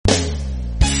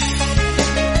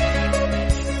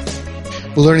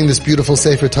We're learning this beautiful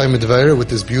Sefer Time of Devorah with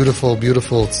this beautiful,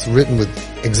 it's written with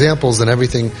examples and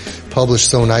everything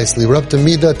published so nicely. We're up to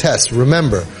Middah test.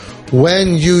 Remember,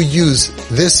 when you use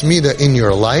this Middah in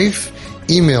your life,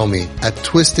 email me at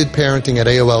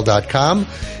twistedparenting@aol.com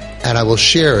and I will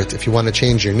share it. If you want to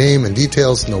change your name and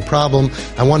details, no problem.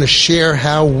 I want to share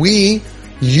how we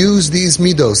use these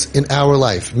Middos in our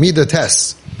life. Middah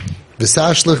tests.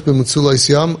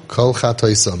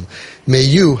 May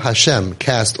you, Hashem,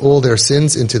 cast all their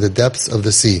sins into the depths of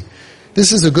the sea.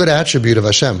 This is a good attribute of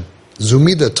Hashem.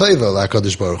 Zumida toiva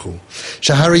la'kadosh baruch hu.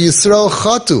 Shahari Yisrael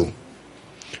chatu.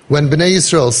 When Bnei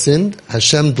Yisrael sinned,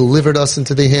 Hashem delivered us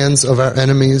into the hands of our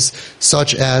enemies,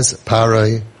 such as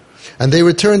Parai, and they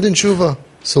returned in tshuva.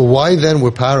 So why then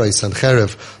were Parai,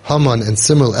 Sancherev, Haman, and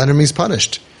similar enemies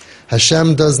punished?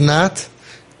 Hashem does not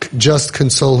just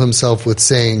console himself with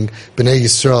saying, Bnei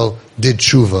Yisrael did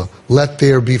tshuva, let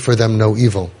there be for them no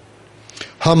evil.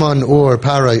 Haman or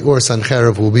Parai or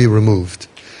Sancherev will be removed.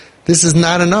 This is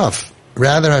not enough.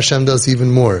 Rather, Hashem does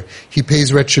even more. He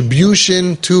pays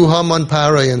retribution to Haman,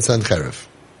 Parai, and Sancherev.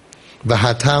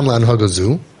 V'hatam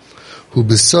l'anhagazu, hu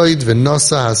b'soid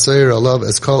v'nosa hasoyer alav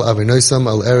eskol avinoisam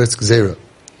al eretz gzeira.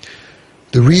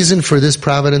 The reason for this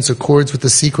providence accords with the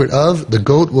secret of the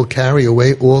goat will carry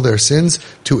away all their sins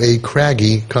to a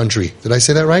craggy country. Did I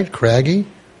say that right? Craggy?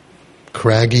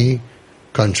 Craggy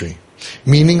country.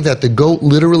 Meaning that the goat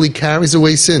literally carries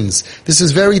away sins. This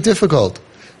is very difficult.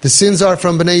 The sins are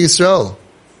from Bnei Yisrael.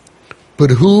 But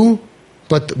who?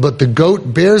 But the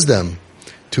goat bears them.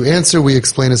 To answer, we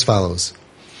explain as follows.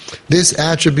 This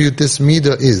attribute, this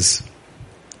Middah is,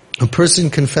 a person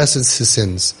confesses his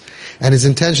sins, and his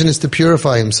intention is to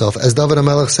purify himself. As David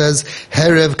HaMelech says,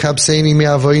 Herev kapseini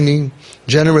me'avoini,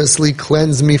 generously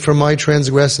cleanse me from my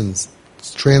transgressions.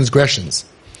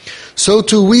 So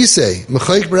too we say,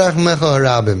 Mechoik barach mecha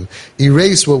harabim,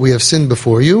 erase what we have sinned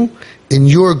before you in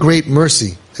your great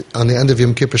mercy, on the end of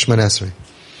Yom Kippur Shemon Esrei.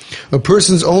 A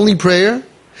person's only prayer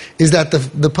is that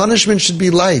the punishment should be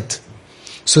light,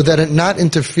 so that it not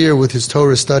interfere with his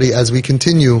Torah study as we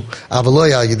continue,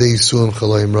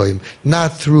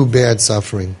 not through bad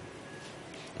suffering.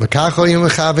 This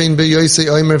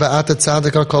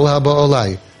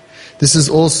is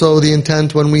also the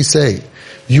intent when we say,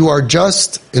 you are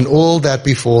just in all that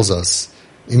befalls us,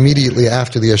 immediately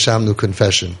after the Ashamnu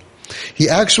confession. He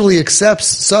actually accepts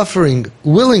suffering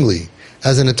willingly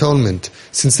as an atonement,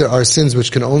 since there are sins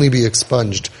which can only be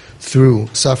expunged through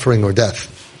suffering or death.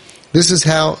 This is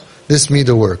how this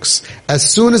Middah works. As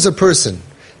soon as a person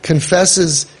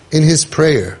confesses in his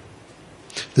prayer,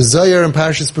 the Zohar in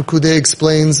Parshas Pekudei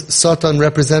explains, Satan,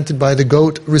 represented by the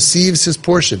goat, receives his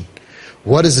portion.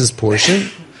 What is his portion?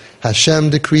 Hashem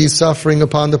decrees suffering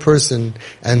upon the person,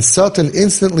 and Satan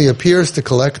instantly appears to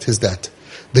collect his debt.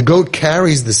 The goat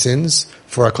carries the sins,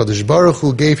 for HaKadosh Baruch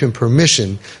Hu gave him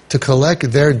permission to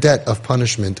collect their debt of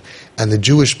punishment, and the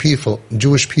Jewish people,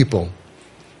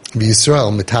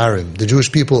 Yisrael mitarim, the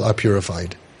Jewish people are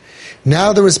purified.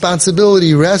 Now the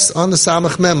responsibility rests on the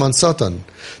Samach Mem, on Satan.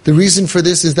 The reason for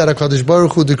this is that HaKadosh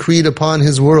Baruch Hu decreed upon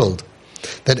his world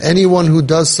that anyone who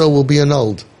does so will be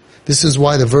annulled. This is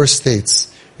why the verse states,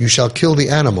 you shall kill the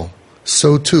animal.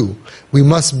 So too, we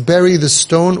must bury the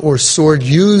stone or sword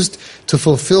used to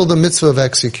fulfill the mitzvah of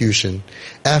execution.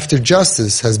 After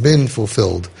justice has been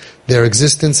fulfilled, their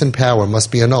existence and power must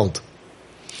be annulled.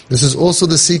 This is also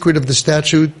the secret of the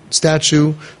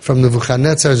statue from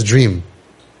Nebuchadnezzar's dream.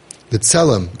 The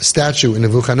Tzelem, the statue in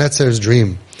Nebuchadnezzar's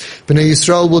dream. Bnei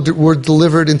Yisrael were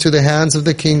delivered into the hands of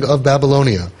the king of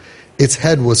Babylonia. Its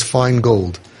head was fine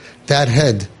gold. That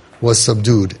head was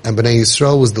subdued, and Bnei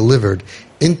Yisrael was delivered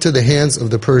into the hands of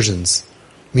the Persians,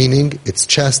 meaning its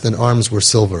chest and arms were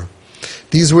silver.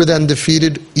 These were then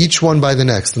defeated, each one by the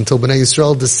next, until Bnei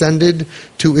Yisrael descended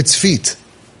to its feet,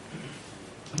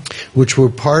 which were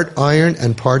part iron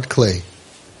and part clay.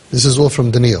 This is all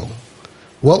from Daniel.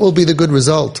 What will be the good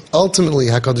result? Ultimately,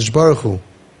 HaKadosh Baruch Hu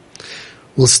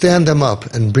will stand them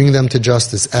up and bring them to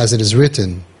justice, as it is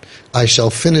written, I shall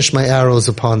finish my arrows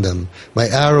upon them. My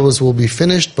arrows will be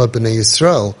finished, but Bnei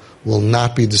Yisrael will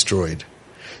not be destroyed.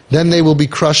 Then they will be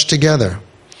crushed together,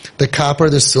 the copper,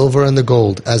 the silver, and the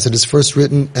gold, as it is first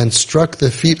written, and struck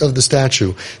the feet of the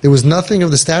statue. There was nothing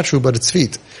of the statue but its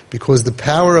feet, because the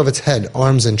power of its head,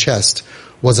 arms, and chest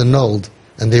was annulled,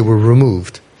 and they were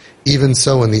removed. Even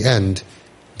so, in the end,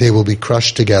 they will be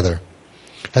crushed together.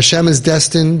 Hashem is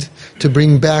destined to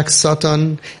bring back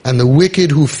Satan and the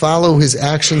wicked who follow his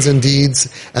actions and deeds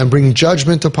and bring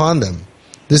judgment upon them.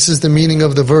 This is the meaning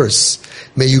of the verse.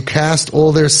 May you cast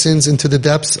all their sins into the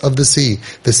depths of the sea.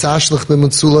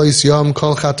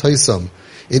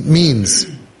 It means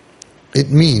It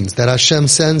means that Hashem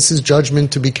sends His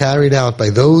judgment to be carried out by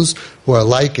those who are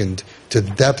likened to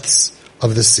the depths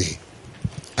of the sea.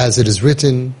 As it is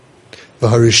written,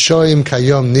 V'harishoyim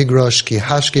kayom nigrosh ki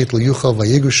hashket liyuchal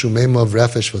vayigushu memav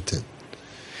refesh v'tin.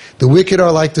 The wicked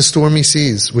are like the stormy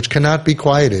seas, which cannot be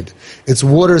quieted. Its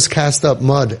waters cast up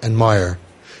mud and mire.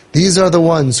 These are the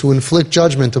ones who inflict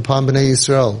judgment upon Bnei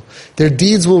Yisrael. Their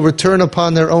deeds will return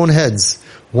upon their own heads.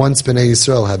 Once Bnei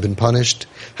Yisrael have been punished,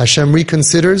 Hashem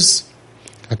reconsiders.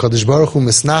 HaKadosh Baruch Hu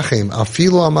misnachem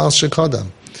afilu amal shekodam.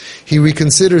 He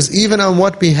reconsiders even on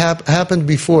what happened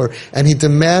before, and He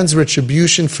demands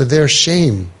retribution for their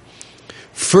shame.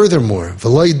 Furthermore,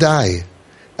 v'lo dai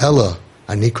ella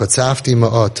ani kotzafti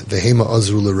ma'ot v'hema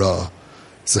azru l'ra.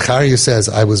 Zechariah says,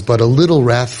 I was but a little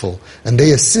wrathful, and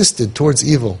they assisted towards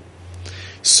evil.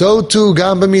 So too,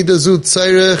 gam b'midah zu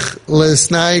tzarech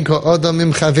le'snaig ha'adam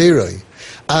im chaveroi.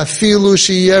 Afilu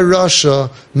sheyeh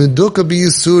rasha meduka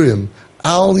b'yisurim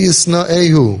al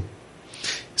yisna'ehu.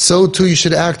 So too you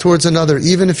should act towards another,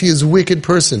 even if he is a wicked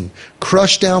person,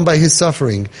 crushed down by his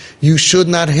suffering. You should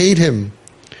not hate him,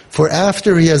 for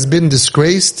after he has been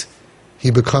disgraced, he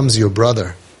becomes your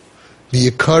brother.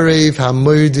 V'yikarev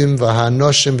ha'moidim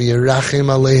v'ha'noshim v'yirachem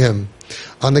alehem.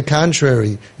 On the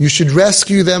contrary, you should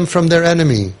rescue them from their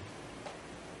enemy.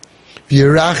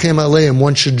 V'yirachem alehem.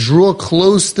 One should draw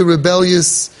close the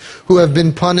rebellious who have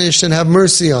been punished and have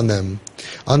mercy on them.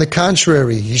 On the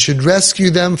contrary, he should rescue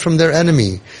them from their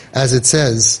enemy, as it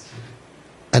says,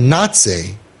 and not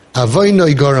say, Avoy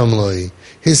noi garam loi.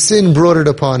 His sin brought it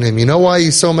upon him. You know why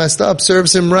he's so messed up?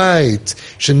 Serves him right.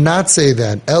 Should not say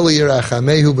that.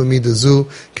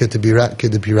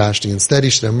 Instead, he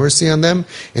should have mercy on them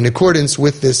in accordance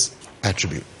with this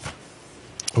attribute.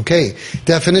 Okay,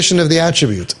 definition of the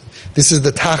attribute. This is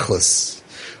the tachlis.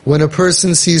 When a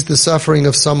person sees the suffering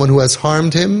of someone who has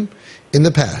harmed him in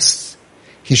the past,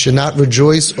 he should not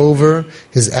rejoice over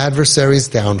his adversary's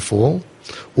downfall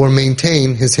or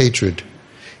maintain his hatred.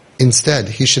 Instead,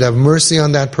 he should have mercy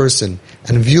on that person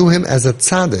and view him as a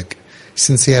tzaddik,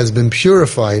 since he has been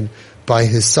purified by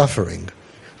his suffering.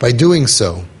 By doing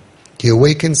so, he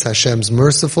awakens Hashem's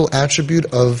merciful attribute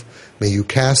of, may you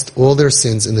cast all their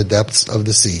sins in the depths of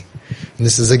the sea. And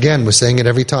this is, again, we're saying it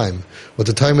every time. What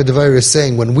the time of Devorah is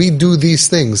saying, when we do these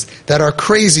things that are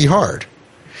crazy hard,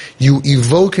 you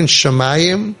evoke in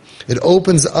Shemayim, it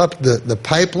opens up the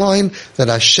pipeline that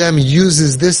Hashem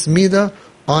uses this Middah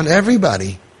on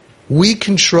everybody. We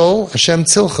control Hashem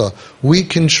Tzilcha. We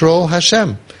control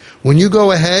Hashem. When you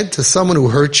go ahead to someone who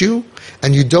hurt you,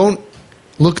 and you don't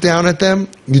look down at them,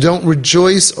 you don't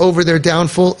rejoice over their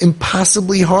downfall,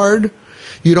 impossibly hard,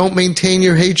 you don't maintain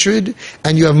your hatred,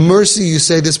 and you have mercy, you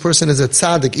say this person is a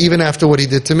tzaddik, even after what he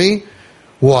did to me.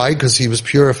 Why? Because he was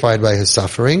purified by his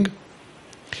suffering.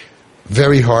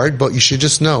 Very hard, but you should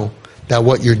just know that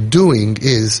what you're doing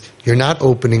is, you're not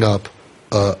opening up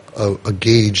a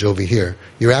gauge over here.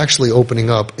 You're actually opening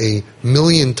up a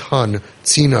 1,000,000-ton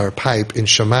tzinar pipe in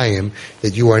Shemayim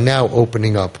that you are now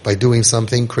opening up by doing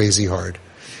something crazy hard.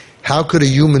 How could a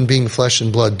human being, flesh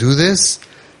and blood, do this?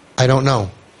 I don't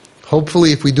know.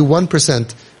 Hopefully if we do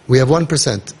 1%, we have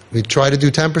 1%. We try to do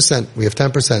 10%, we have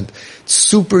 10%. It's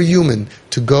superhuman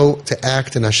to go to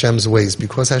act in Hashem's ways,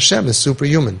 because Hashem is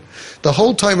superhuman. The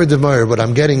whole time of Devorah, what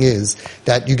I'm getting is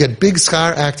that you get big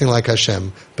schar acting like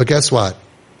Hashem, but guess what?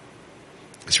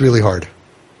 It's really hard.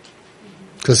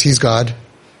 Because He's God,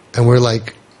 and we're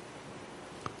like,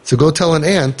 so go tell an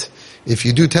ant, if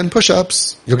you do 10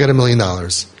 push-ups, you'll get $1 million.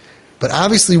 But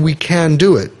obviously we can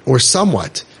do it, or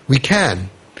somewhat. We can.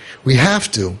 We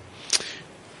have to.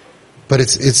 But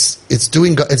it's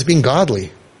being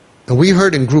godly. And we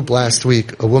heard in group last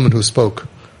week a woman who spoke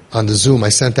on the Zoom. I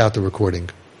sent out the recording.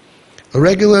 A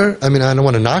regular, I don't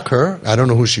want to knock her, I don't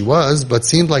know who she was, but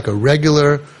seemed like a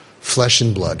regular flesh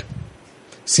and blood.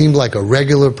 Seemed like a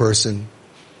regular person.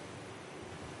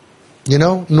 You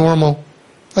know, normal.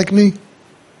 Like me.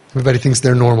 Everybody thinks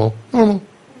they're normal. Normal.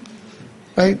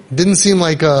 Right? Didn't seem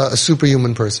like a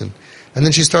superhuman person. And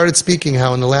then she started speaking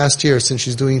how in the last year, since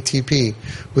she's doing TP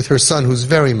with her son, who's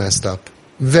very messed up,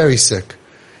 very sick.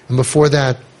 And before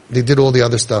that, they did all the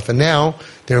other stuff. And now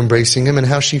they're embracing him, and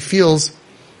how she feels.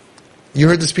 You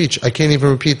heard the speech. I can't even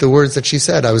repeat the words that she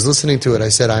said. I was listening to it. I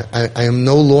said, I am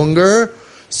no longer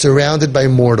surrounded by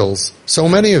mortals. So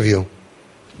many of you.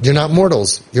 You're not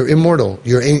mortals. You're immortal.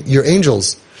 You're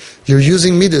angels. You're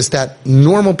using midas that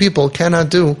normal people cannot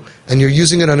do, and you're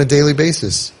using it on a daily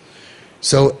basis.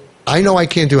 So I know I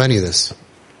can't do any of this.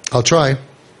 I'll try,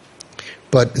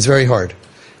 but it's very hard.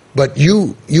 But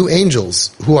you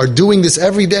angels who are doing this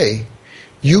every day,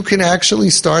 You can actually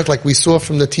start, like we saw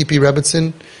from the T.P.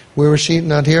 Rebbitzin. Where was she?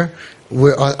 Not here.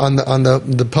 Where on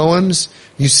the poems,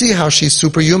 you see how she's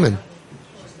superhuman.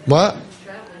 What?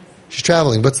 She's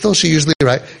traveling, but still, she usually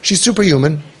right. She's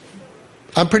superhuman.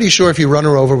 I'm pretty sure if you run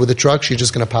her over with a truck, she's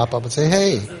just going to pop up and say,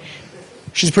 "Hey."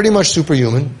 She's pretty much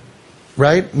superhuman,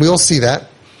 right? We all see that.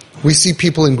 We see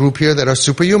people in group here that are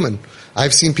superhuman.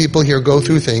 I've seen people here go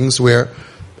through things where,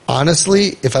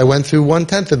 honestly, if I went through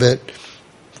 1/10 of it,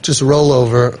 just roll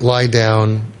over, lie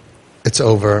down, it's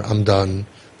over, I'm done.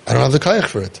 I don't have the kayach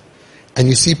for it. And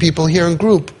you see people here in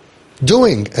group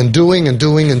doing and doing and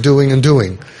doing and doing and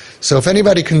doing. So if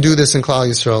anybody can do this in Klal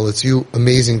Yisrael, it's you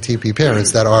amazing TP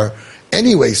parents that are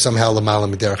anyway somehow l'mala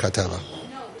miderech hateva.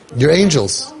 You're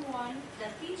angels.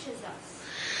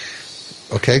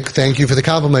 Okay, thank you for the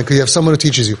compliment, because you have someone who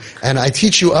teaches you. And I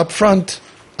teach you up front,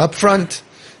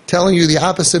 telling you the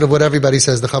opposite of what everybody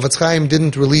says. The Chavetz Chaim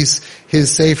didn't release his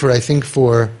Sefer, I think,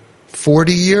 for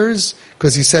 40 years,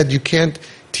 because he said you can't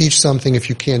teach something if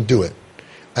you can't do it.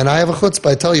 And I have a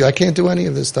chutzpah, I tell you, I can't do any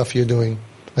of this stuff you're doing.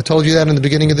 I told you that in the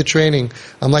beginning of the training.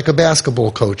 I'm like a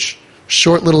basketball coach,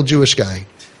 short little Jewish guy,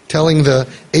 telling the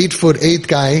 8'8"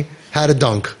 guy how to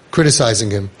dunk,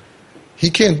 criticizing him. He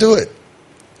can't do it.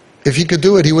 If he could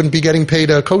do it, he wouldn't be getting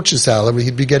paid a coach's salary.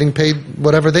 He'd be getting paid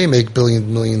whatever they make,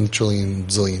 billion, million, trillion,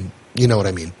 zillion. You know what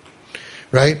I mean.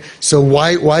 Right? So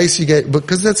why is he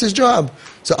because that's his job.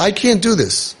 So I can't do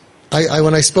this.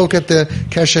 When I spoke at the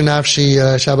Kesher Nafshi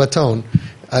Shabbaton,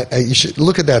 you should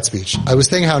look at that speech. I was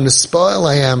saying how nispoil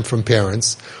I am from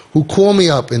parents who call me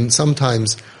up in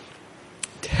sometimes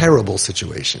terrible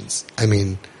situations. I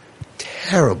mean,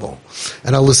 terrible.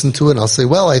 And I'll listen to it and I'll say,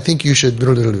 well, I think you should,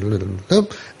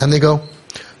 and they go,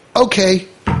 okay.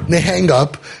 And they hang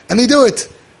up and they do it.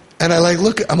 And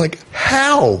I'm like,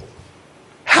 how?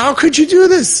 How could you do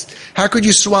this? How could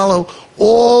you swallow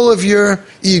all of your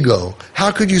ego?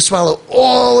 How could you swallow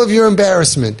all of your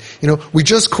embarrassment? We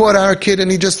just caught our kid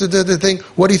and he just did the thing.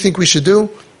 What do you think we should do?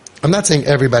 I'm not saying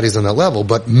everybody's on that level,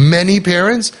 but many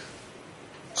parents,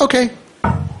 okay.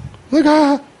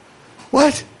 Look,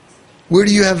 what? Where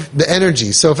do you have the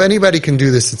energy? So if anybody can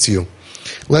do this, it's you.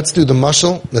 Let's do the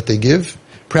mashal that they give.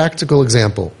 Practical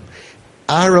example.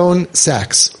 Aaron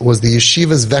Sachs was the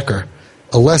yeshiva's veker,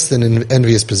 a less than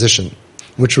envious position,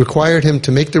 which required him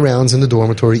to make the rounds in the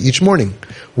dormitory each morning,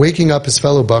 waking up his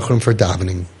fellow bachrim for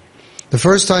davening. The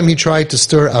first time he tried to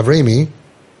stir Avremi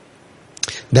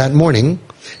that morning,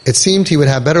 it seemed he would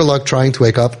have better luck trying to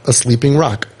wake up a sleeping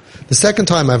rock. The second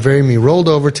time Avremi rolled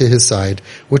over to his side,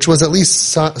 which was at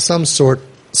least some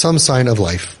sign of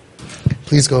life.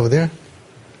 Please go over there.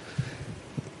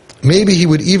 Maybe he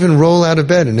would even roll out of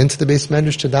bed and into the base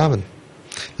medrash to daven.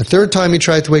 The third time he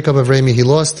tried to wake up Avremi, he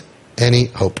lost any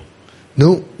hope.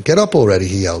 No, get up already,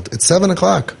 he yelled. It's 7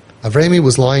 o'clock. Avremi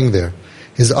was lying there,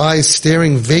 his eyes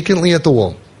staring vacantly at the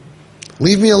wall.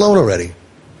 Leave me alone already,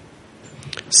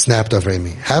 snapped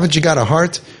Avremi. Haven't you got a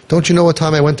heart? Don't you know what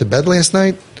time I went to bed last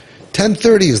night?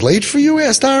 10:30 is late for you?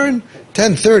 Asked Aaron.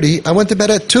 10:30? I went to bed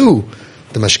at 2.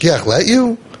 The mashgiach let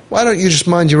you? Why don't you just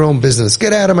mind your own business?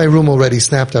 Get out of my room already,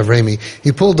 snapped Avremi.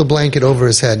 He pulled the blanket over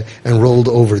his head and rolled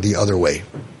over the other way.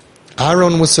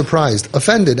 Aaron was surprised,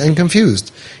 offended, and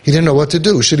confused. He didn't know what to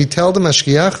do. Should he tell the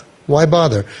mashgiach? Why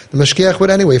bother? The mashgiach would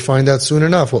anyway find out soon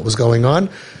enough what was going on.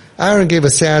 Aaron gave a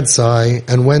sad sigh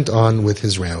and went on with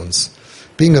his rounds.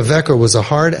 Being a veker was a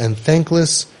hard and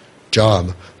thankless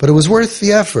job, but it was worth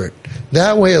the effort.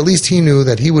 That way at least he knew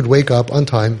that he would wake up on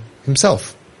time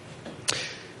himself.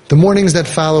 The mornings that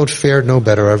followed fared no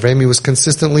better. Avremi was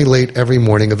consistently late every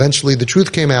morning. Eventually the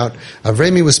truth came out.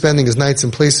 Avremi was spending his nights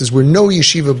in places where no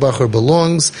yeshiva bachur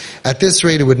belongs. At this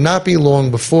rate, it would not be long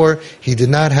before he did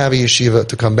not have a yeshiva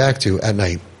to come back to at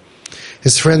night.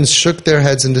 His friends shook their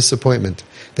heads in disappointment.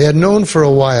 They had known for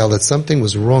a while that something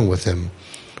was wrong with him,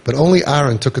 but only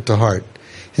Aaron took it to heart.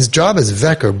 His job as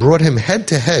veker brought him head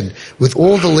to head with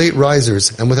all the late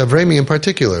risers, and with Avremi in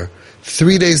particular.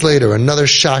 3 days later, another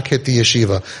shock hit the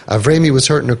yeshiva. Avremi was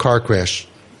hurt in a car crash.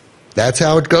 That's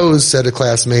how it goes, said a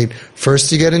classmate.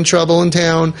 First you get in trouble in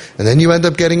town, and then you end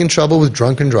up getting in trouble with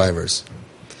drunken drivers.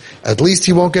 At least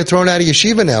he won't get thrown out of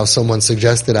yeshiva now, someone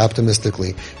suggested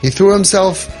optimistically. He threw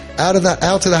himself out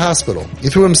to the hospital. He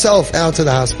threw himself out to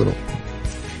the hospital.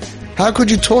 How could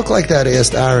you talk like that,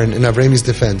 asked Aaron in Avremi's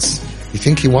defense. You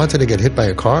think he wanted to get hit by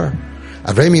a car?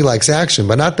 Avremi likes action,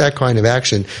 but not that kind of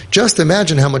action. Just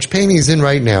imagine how much pain he's in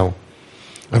right now.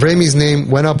 Avremi's name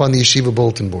went up on the yeshiva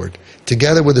bulletin board,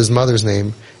 together with his mother's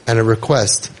name and a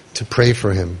request to pray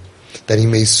for him, that he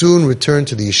may soon return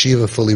to the yeshiva fully